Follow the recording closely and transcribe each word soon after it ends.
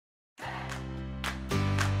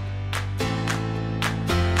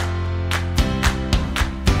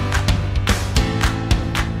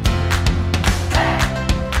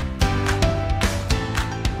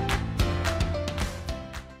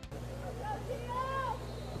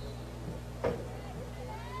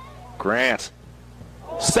Grant.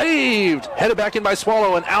 Saved! Headed back in by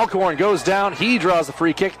Swallow, and Alcorn goes down. He draws the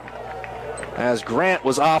free kick as Grant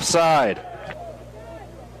was offside.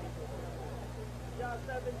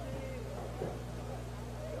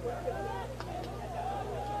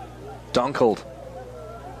 Dunkled.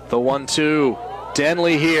 The 1-2.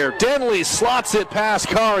 Denley here. Denley slots it past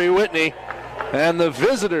Kari Whitney. And the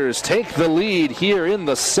visitors take the lead here in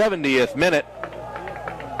the 70th minute.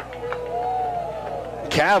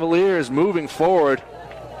 Cavaliers moving forward.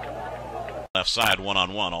 Left side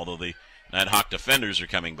one-on-one, although the Nighthawk defenders are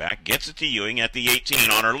coming back. Gets it to Ewing at the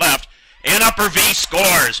 18 on her left. And Upper V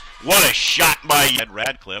scores. What a shot by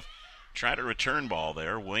Radcliffe. Tried a return ball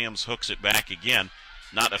there. Williams hooks it back again.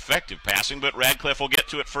 Not effective passing, but Radcliffe will get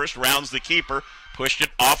to it first. Rounds the keeper. Pushed it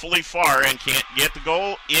awfully far and can't get the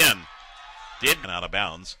goal in. Did out of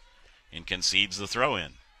bounds and concedes the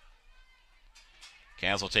throw-in.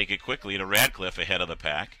 Cavs will take it quickly to Radcliffe ahead of the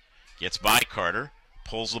pack. Gets by Carter.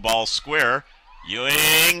 Pulls the ball square.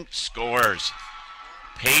 Ewing scores.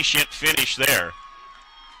 Patient finish there.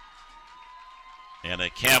 And the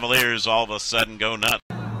Cavaliers all of a sudden go nuts.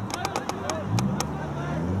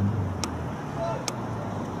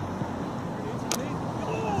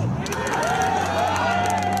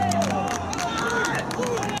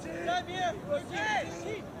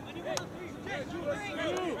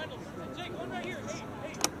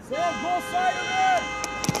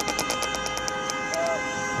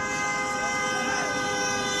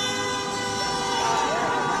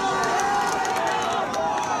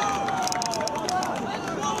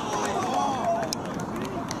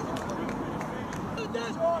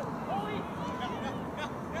 That's